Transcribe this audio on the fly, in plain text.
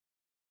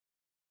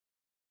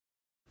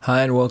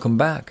Hi and welcome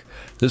back.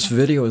 This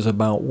video is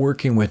about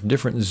working with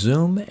different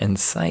zoom and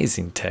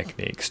sizing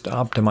techniques to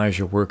optimize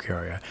your work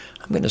area.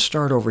 I'm going to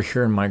start over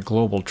here in my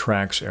global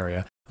tracks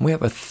area. We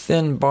have a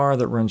thin bar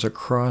that runs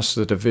across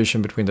the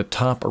division between the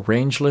top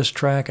arrange list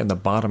track and the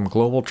bottom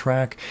global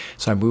track.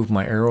 So I move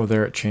my arrow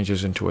there, it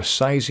changes into a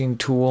sizing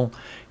tool,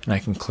 and I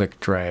can click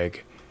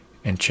drag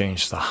and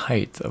change the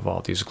height of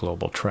all these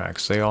global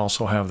tracks. They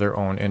also have their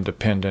own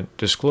independent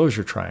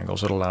disclosure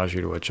triangles that allows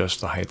you to adjust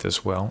the height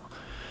as well.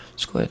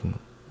 Let's go ahead and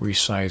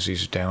resize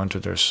these down to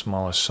their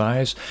smallest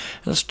size.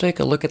 And let's take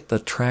a look at the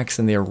tracks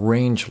in the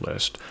arrange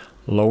list.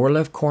 Lower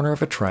left corner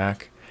of a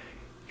track,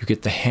 you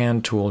get the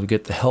hand tool, you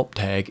get the help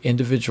tag,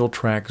 individual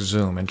track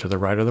zoom, and to the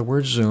right of the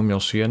word zoom,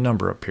 you'll see a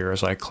number appear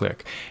as I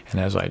click.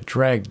 And as I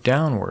drag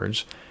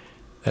downwards,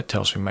 that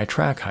tells me my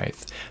track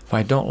height. If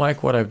I don't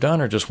like what I've done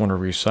or just want to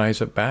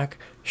resize it back,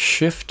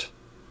 Shift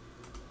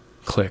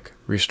click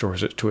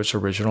restores it to its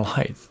original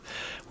height.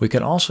 We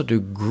can also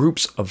do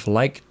groups of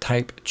like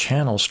type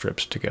channel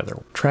strips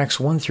together. Tracks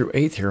 1 through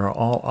 8 here are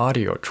all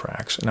audio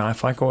tracks. Now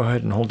if I go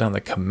ahead and hold down the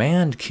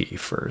command key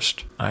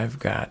first, I've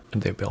got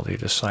the ability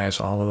to size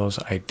all of those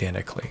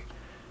identically.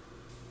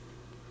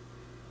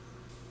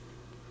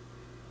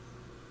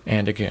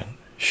 And again,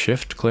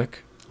 Shift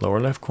click,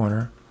 lower left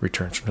corner,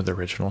 returns to the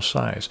original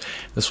size.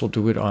 This will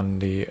do it on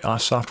the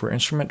software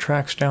instrument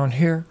tracks down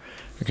here.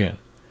 Again,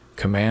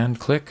 command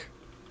click,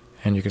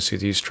 and you can see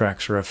these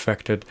tracks are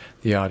affected.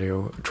 The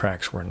audio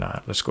tracks were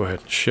not. Let's go ahead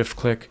and shift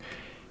click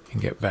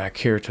and get back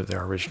here to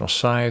their original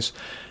size.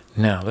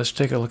 Now let's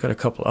take a look at a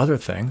couple other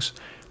things.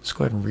 Let's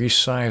go ahead and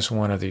resize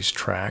one of these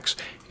tracks,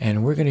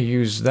 and we're going to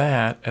use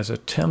that as a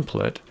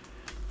template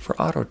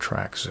for auto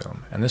track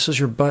zoom. And this is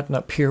your button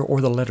up here, or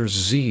the letter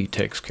Z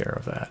takes care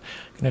of that.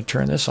 I'm going to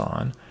turn this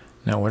on.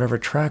 Now whatever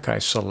track I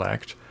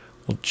select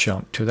will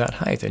jump to that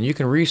height, and you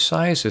can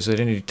resize this at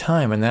any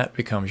time, and that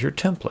becomes your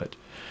template.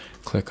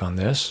 Click on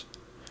this,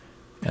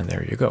 and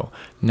there you go.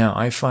 Now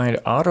I find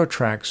auto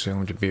track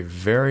zoom to be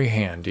very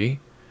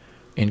handy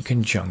in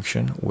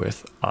conjunction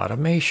with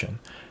automation.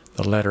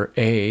 The letter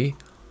A,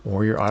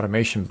 or your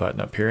automation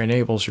button up here,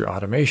 enables your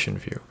automation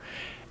view.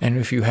 And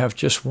if you have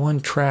just one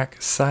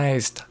track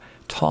sized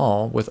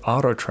tall with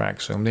auto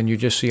track zoom, then you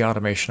just see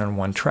automation on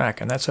one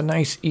track, and that's a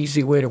nice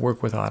easy way to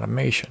work with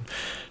automation.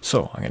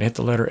 So I'm going to hit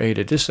the letter A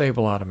to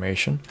disable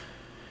automation,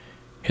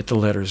 hit the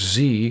letter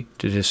Z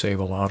to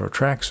disable auto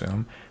track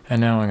zoom, and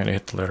now I'm going to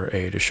hit the letter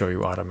A to show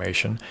you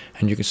automation.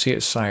 And you can see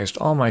it sized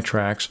all my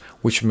tracks,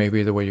 which may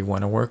be the way you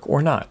want to work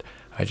or not.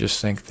 I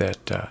just think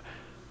that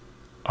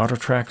auto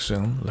track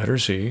zoom, letter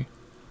Z,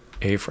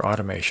 A for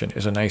automation,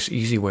 is a nice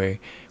easy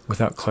way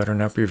without cluttering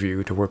up your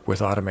view to work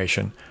with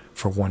automation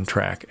for one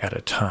track at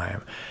a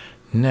time.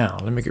 Now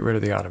let me get rid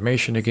of the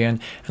automation again,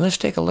 and let's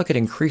take a look at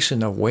increasing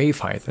the wave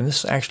height. And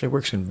this actually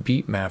works in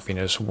beat mapping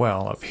as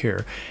well up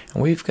here.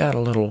 And we've got a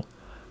little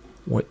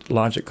what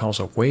Logic calls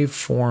a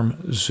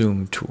waveform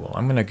zoom tool.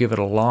 I'm going to give it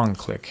a long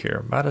click here,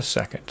 about a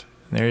second.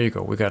 And there you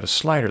go. We got a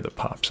slider that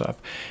pops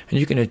up, and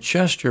you can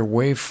adjust your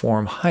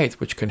waveform height,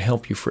 which can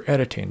help you for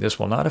editing. This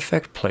will not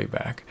affect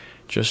playback,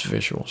 just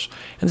visuals.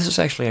 And this is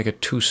actually like a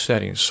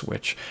 2-setting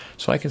switch,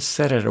 so I can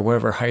set it at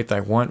whatever height I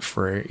want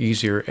for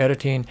easier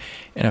editing.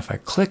 And if I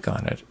click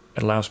on it,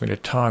 it allows me to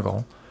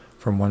toggle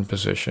from one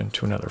position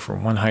to another,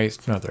 from one height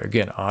to another.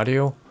 Again,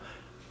 audio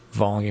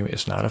volume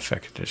is not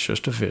affected. It's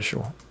just a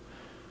visual.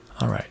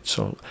 All right,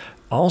 so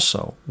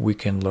also we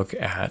can look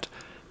at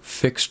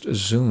fixed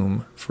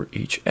zoom for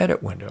each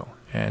edit window.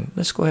 And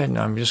let's go ahead, and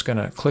I'm just going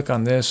to click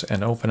on this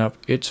and open up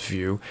its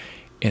view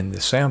in the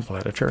sample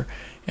editor.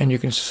 And you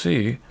can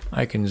see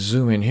I can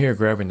zoom in here,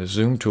 grabbing the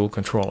zoom tool,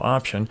 control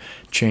option,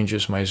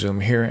 changes my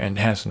zoom here and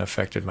hasn't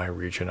affected my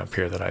region up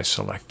here that I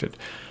selected.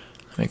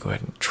 Let me go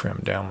ahead and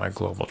trim down my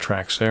global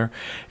tracks there.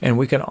 And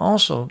we can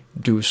also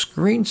do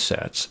screen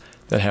sets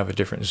that have a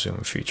different zoom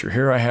feature.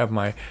 Here I have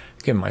my,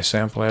 again, my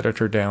sample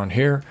editor down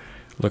here,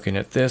 looking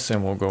at this,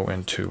 and we'll go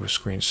into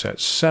screen set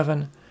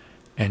 7,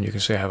 and you can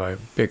see I have a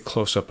big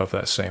close-up of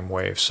that same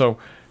wave. So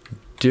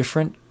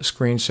different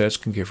screen sets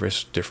can give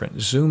us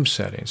different zoom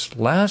settings.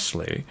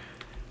 Lastly,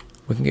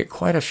 we can get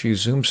quite a few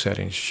zoom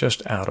settings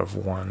just out of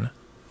one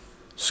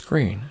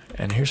screen.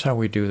 And here's how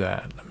we do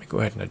that. Let me go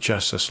ahead and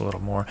adjust this a little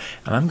more.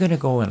 And I'm going to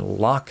go and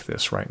lock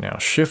this right now.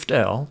 Shift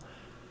L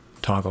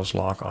toggles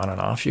lock on and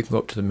off. You can go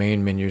up to the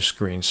main menu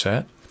screen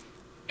set,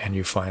 and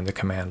you find the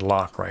command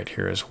lock right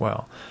here as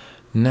well.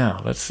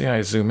 Now let's see,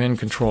 I zoom in,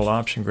 control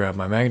option, grab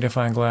my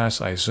magnifying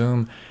glass, I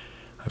zoom.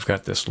 I've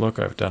got this look,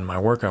 I've done my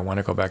work, I want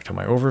to go back to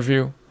my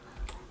overview.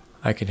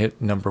 I can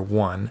hit number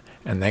 1,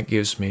 and that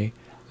gives me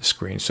the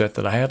screen set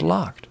that I had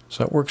locked.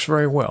 So that works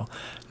very well.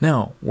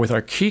 Now with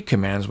our key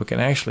commands, we can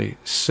actually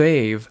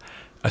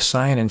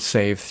assign and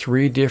save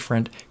 3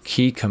 different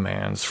key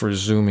commands for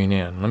zooming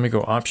in. Let me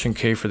go Option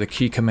K for the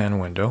key command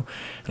window,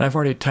 and I've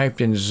already typed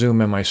in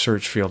zoom in my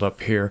search field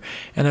up here,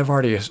 and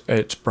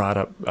it's brought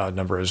up a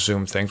number of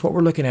zoom things. What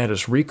we're looking at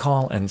is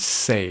recall and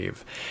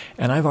save,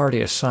 and I've already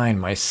assigned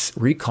my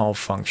recall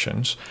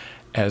functions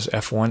as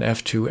F1,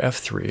 F2,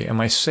 F3, and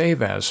my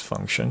save as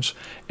functions,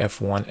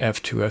 F1,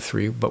 F2,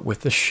 F3, but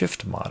with the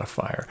shift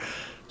modifier.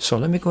 So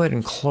let me go ahead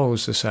and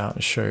close this out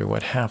and show you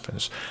what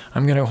happens.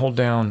 I'm going to hold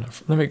down,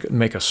 let me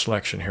make a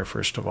selection here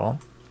first of all.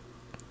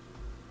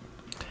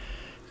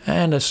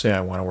 And let's say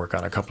I want to work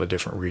on a couple of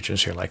different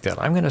regions here like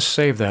that. I'm going to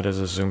save that as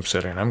a zoom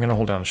setting. I'm going to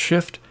hold down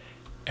Shift,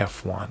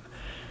 F1.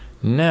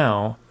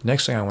 Now,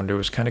 next thing I want to do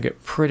is kind of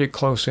get pretty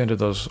close into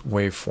those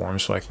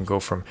waveforms so I can go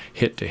from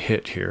hit to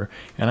hit here.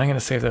 And I'm going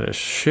to save that as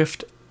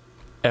Shift,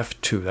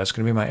 F2. That's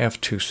going to be my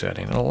F2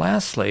 setting. And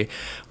lastly,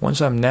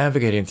 once I'm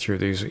navigating through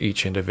these,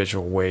 each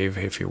individual wave,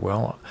 if you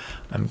will,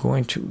 I'm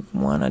going to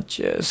want to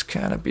just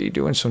kind of be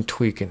doing some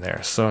tweaking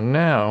there. So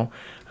now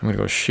I'm going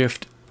to go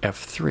Shift,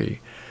 F3.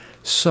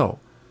 So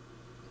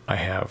I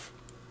have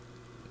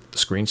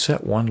screen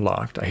set 1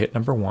 locked. I hit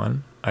number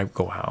 1. I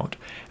go out.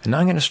 And now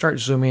I'm going to start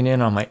zooming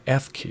in on my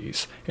F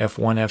keys,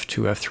 F1,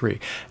 F2, F3.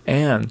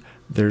 And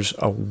there's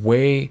a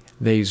way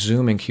they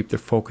zoom and keep their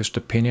focus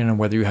depending on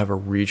whether you have a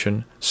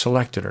region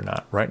selected or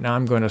not. Right now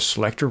I'm going to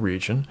select a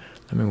region.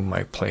 Let me move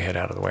my playhead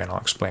out of the way and I'll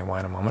explain why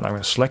in a moment. I'm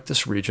going to select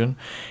this region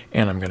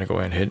and I'm going to go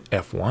ahead and hit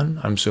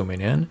F1. I'm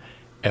zooming in.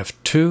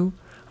 F2.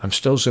 I'm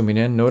still zooming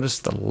in. Notice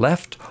the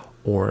left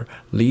or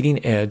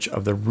leading edge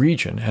of the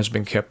region has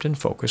been kept in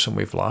focus and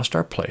we've lost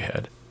our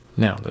playhead.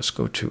 Now let's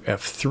go to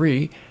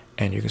F3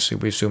 and you can see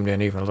we zoomed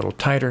in even a little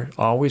tighter,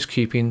 always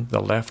keeping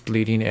the left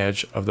leading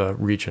edge of the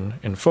region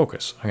in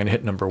focus. I'm going to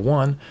hit number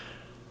 1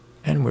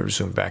 and we're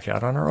zoomed back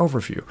out on our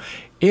overview.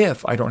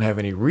 If I don't have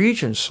any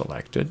regions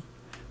selected,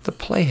 the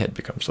playhead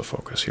becomes the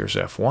focus. Here's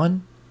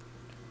F1,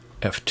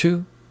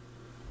 F2,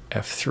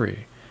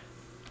 F3.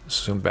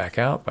 Zoom back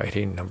out by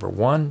hitting number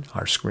 1.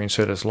 Our screen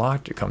set is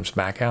locked. It comes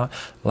back out.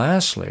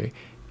 Lastly,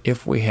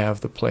 if we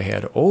have the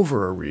playhead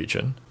over a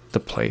region, the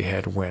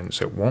playhead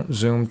wins. It won't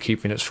zoom,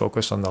 keeping its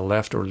focus on the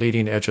left or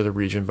leading edge of the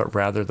region, but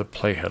rather the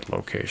playhead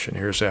location.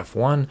 Here's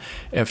F1,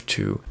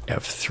 F2,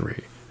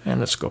 F3. And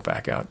let's go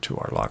back out to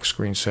our lock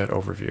screen set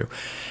overview.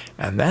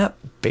 And that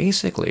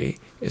basically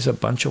is a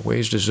bunch of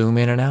ways to zoom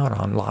in and out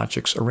on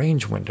Logic's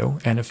Arrange window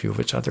and a few of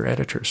its other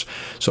editors.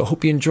 So I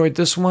hope you enjoyed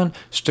this one.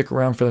 Stick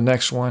around for the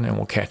next one and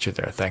we'll catch you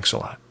there. Thanks a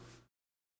lot.